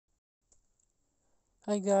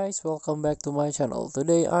Hi guys, welcome back to my channel.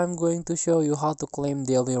 Today I'm going to show you how to claim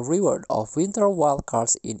daily reward of Winter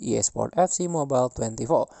Wildcards in EA Sport FC Mobile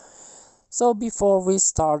 24. So before we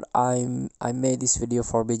start, I made this video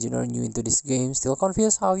for beginner new into this game, still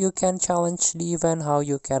confused how you can challenge the event, how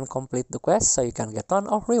you can complete the quest so you can get ton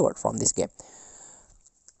of reward from this game.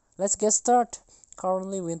 Let's get started.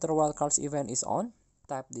 Currently Winter Wildcards event is on.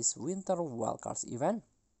 Tap this Winter Wildcards event.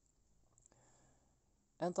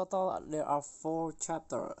 In total, there are 4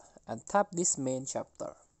 chapters, and tap this main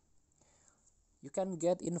chapter. You can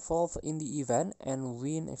get involved in the event and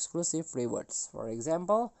win exclusive rewards. For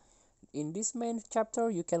example, in this main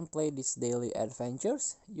chapter, you can play these daily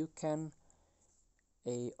adventures. You can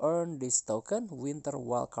earn this token, Winter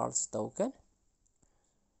Wildcards token.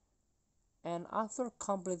 And after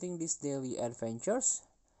completing these daily adventures,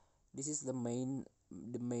 this is the main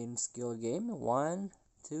skill game, 1,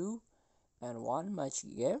 2, and 1 match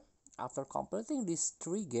game. After completing these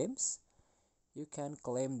 3 games, you can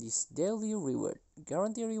claim this daily reward.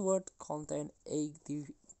 Guarantee reward contain 80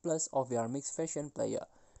 plus OVR mixed fashion player.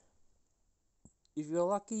 If you're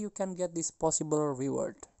lucky, you can get this possible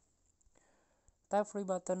reward. Tap free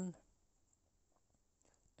button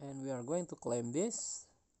and we are going to claim this.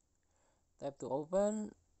 Tap to open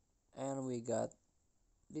and we got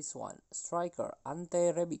this one, striker Ante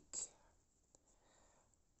Rebic.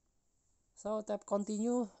 So tap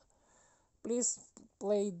continue. Please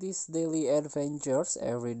play these daily adventures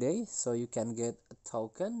every day so you can get a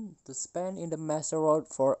token to spend in the master road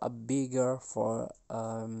for a bigger for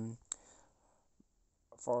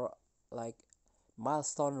like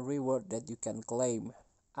milestone reward that you can claim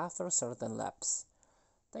after certain laps.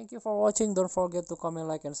 Thank you for watching. Don't forget to comment,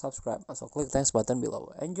 like, and subscribe. Also click thanks button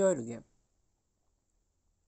below. Enjoy the game.